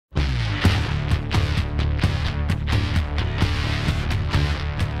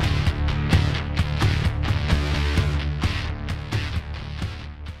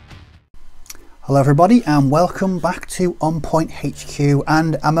Hello everybody and welcome back to On Point HQ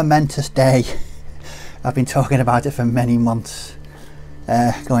and a momentous day. I've been talking about it for many months,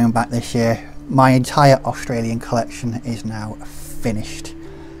 going back this year. My entire Australian collection is now finished.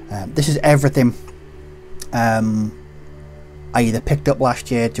 This is everything I either picked up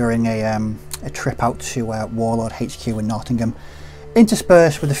last year during a trip out to Warlord HQ in Nottingham,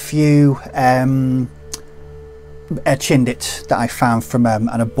 interspersed with a few chindits that I found from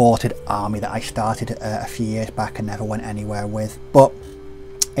an aborted army that I started a few years back and never went anywhere with, but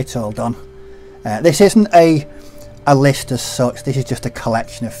it's all done. This isn't a list as such, this is just a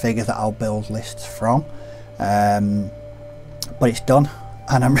collection of figures that I'll build lists from, but it's done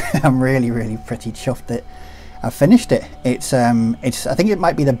and I'm really pretty chuffed that I've finished it. It's I think it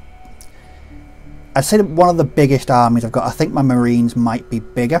might be I'd say one of the biggest armies I've got. I think my Marines might be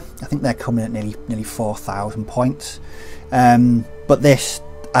bigger. I think they're coming at nearly 4,000 points. But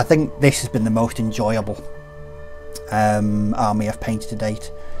I think this has been the most enjoyable army I've painted to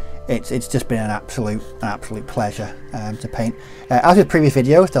date. It's just been an absolute pleasure to paint. As with previous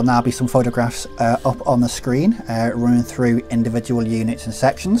videos, there'll now be some photographs up on the screen, running through individual units and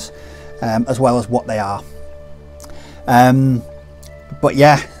sections, as well as what they are. But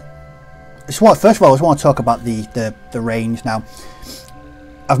yeah. First of all, I just want to talk about the range. Now,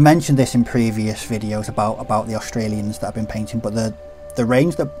 I've mentioned this in previous videos about the Australians that I've been painting, but the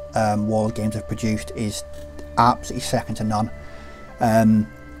range that Warlord Games have produced is absolutely second to none.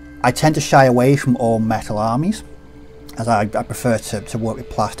 I tend to shy away from all metal armies, as I prefer to work with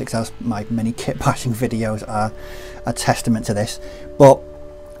plastics, as my many kit bashing videos are a testament to this. But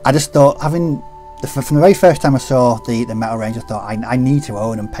I just thought, from the very first time I saw the metal range, I thought I need to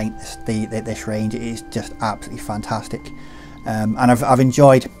own and paint this range. It is just absolutely fantastic, and I've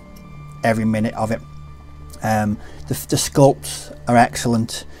enjoyed every minute of it. The sculpts are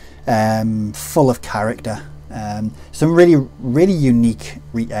excellent, full of character. Some really unique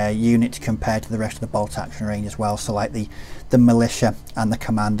units compared to the rest of the bolt action range as well. So like the militia and the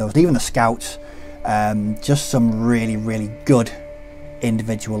commandos, even the scouts, just some really good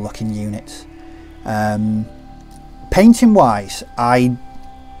individual looking units. Painting wise, I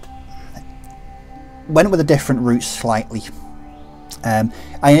went with a different route slightly.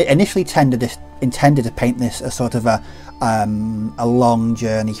 I initially intended to paint this as sort of a long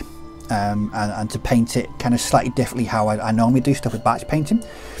journey, and to paint it kind of slightly differently how I normally do stuff with batch painting,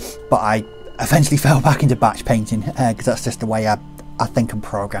 but I eventually fell back into batch painting because that's just the way I think I'm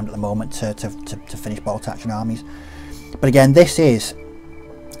programmed at the moment to finish bolt action armies. But again, this is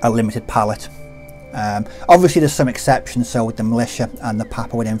a limited palette. Obviously there's some exceptions, so with the militia and the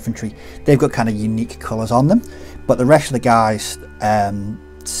Papuan Infantry, they've got kind of unique colours on them, but the rest of the guys,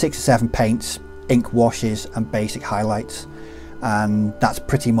 6 or 7 paints, ink washes and basic highlights, and that's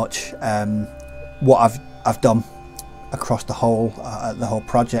pretty much what I've done across the whole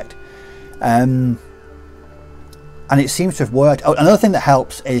project, and it seems to have worked. Oh, another thing that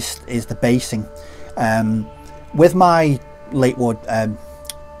helps is the basing. With my late war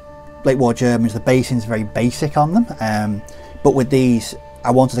Germans, the basing's very basic on them, but with these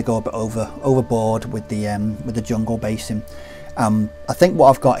I wanted to go a bit overboard with the jungle basing. I think what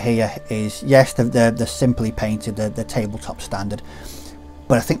I've got here is, yes, they're simply painted, the tabletop standard,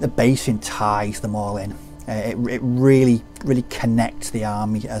 but I think the basing ties them all in. It really connects the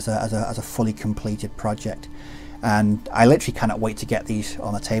army as a fully completed project, and I literally cannot wait to get these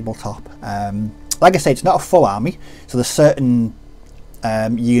on the tabletop. Like I say, it's not a full army, so there's certain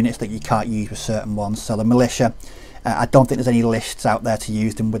units that you can't use with certain ones. So the militia, I don't think there's any lists out there to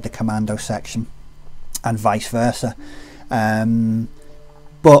use them with the Commando Section, and vice versa.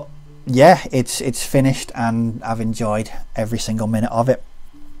 But yeah, it's finished and I've enjoyed every single minute of it.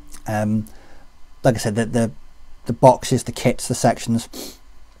 Like I said, the boxes, the kits, the sections,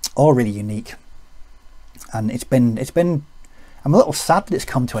 all really unique, and it's been I'm a little sad that it's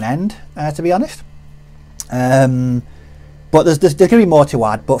come to an end, to be honest. But there's going to be more to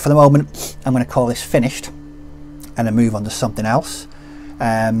add, but for the moment I'm going to call this finished and then move on to something else. What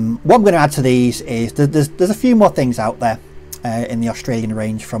I'm going to add to these is there's a few more things out there in the Australian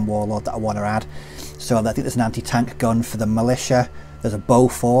range from Warlord that I want to add. So I think there's an anti-tank gun for the militia. There's a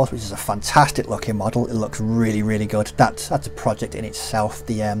Bofors, which is a fantastic looking model. It looks really good. That's a project in itself,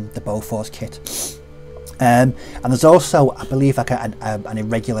 the Bofors kit. And there's also, I believe, like an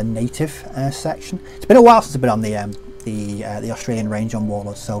irregular native section. It's been a while since I've been on the Australian range on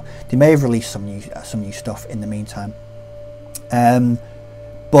Warlord, so they may have released some new stuff in the meantime.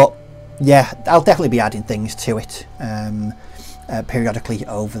 But yeah, I'll definitely be adding things to it periodically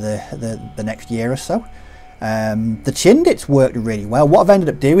over the next year or so. The Chindits worked really well. What I've ended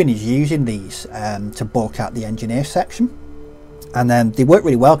up doing is using these to bulk out the engineer section, and then they work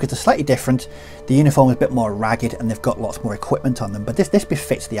really well because they're slightly different. The uniform is a bit more ragged and they've got lots more equipment on them, but this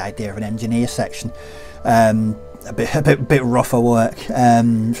befits the idea of an engineer section. A bit rougher work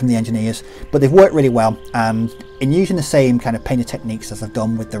from the engineers, but they've worked really well, and in using the same kind of painted techniques as I've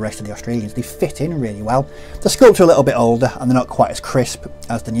done with the rest of the Australians, they fit in really well. The sculpts are a little bit older and they're not quite as crisp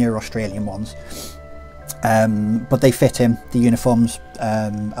as the newer Australian ones, but they fit in. The uniforms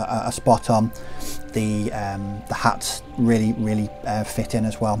are spot on. The hats really fit in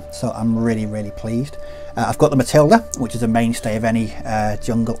as well, so I'm really pleased. I've got the Matilda, which is a mainstay of any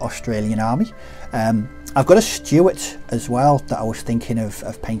jungle Australian army. I've got a Stuart as well that I was thinking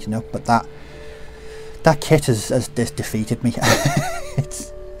of painting up, but that kit has defeated me.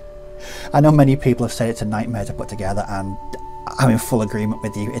 I know many people have said it's a nightmare to put together, and I'm in full agreement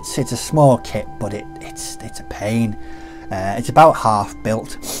with you. It's a small kit, but it's a pain. It's about half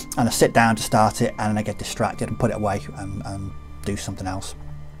built, and I sit down to start it and I get distracted and put it away and do something else.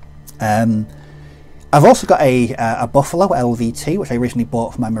 I've also got a Buffalo LVT, which I originally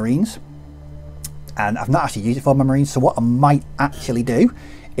bought for my Marines, and I've not actually used it for my Marines, so what I might actually do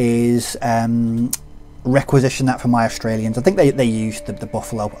is requisition that for my Australians. I think they used the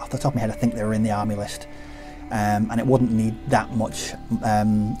Buffalo. Off the top of my head, I think they were in the army list, and it wouldn't need that much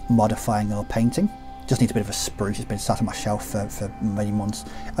modifying or painting. Just needs a bit of a spruce. It's been sat on my shelf for many months,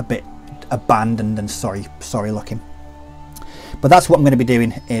 a bit abandoned and sorry looking. But that's what I'm going to be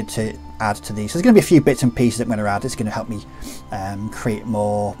doing to add to these. There's going to be a few bits and pieces I'm going to add. It's going to help me create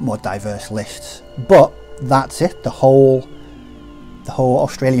more diverse lists. But that's it. The whole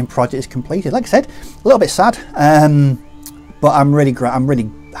Australian project is completed. Like I said, a little bit sad, but I'm really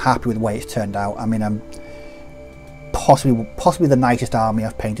happy with the way it's turned out. I mean, I'm possibly the nicest army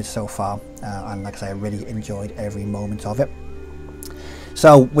I've painted so far, and like I say, I really enjoyed every moment of it.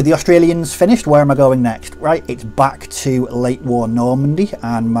 So with the Australians finished, where am I going next? Right, it's back to late war Normandy,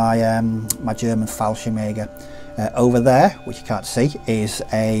 and my my German Fallschirmjäger over there, which you can't see, is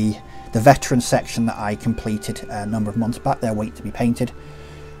the veteran section that I completed a number of months back. They're waiting to be painted.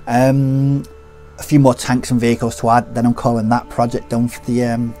 A few more tanks and vehicles to add, then I'm calling that project done for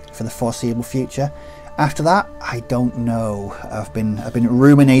the foreseeable future. After that, I don't know. I've been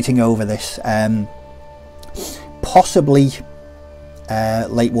ruminating over this. Possibly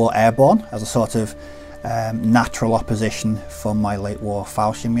late war airborne as a sort of natural opposition for my late war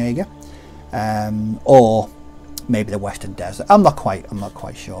Fallschirmjäger, or maybe the Western Desert. I'm not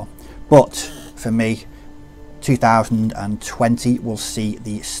quite sure. But for me, 2020 will see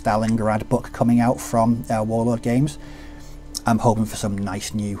the Stalingrad book coming out from Warlord Games. I'm hoping for some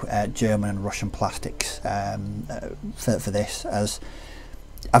nice new German and Russian plastics for this, as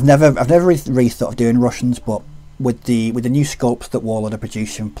I've never really thought of doing Russians, but with the new sculpts that Warlord are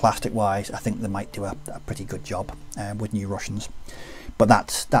producing plastic wise, I think they might do a pretty good job with new Russians. But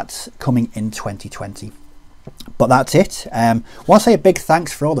that's coming in 2020. But that's it. I want to say a big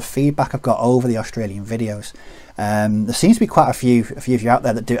thanks for all the feedback I've got over the Australian videos. There seems to be quite a few of you out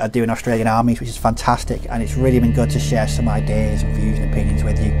there that are doing Australian armies, which is fantastic, and it's really been good to share some ideas and views and opinions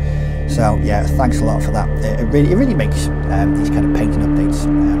with you. So yeah, thanks a lot for that. It really makes these kind of painting updates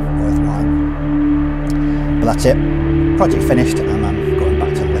worthwhile. But that's it. Project finished, and I'm going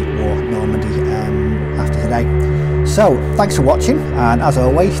back to late war Normandy after today. So thanks for watching, and as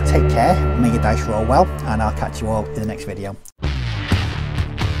always, take care, may your dice roll well, and I'll catch you all in the next video.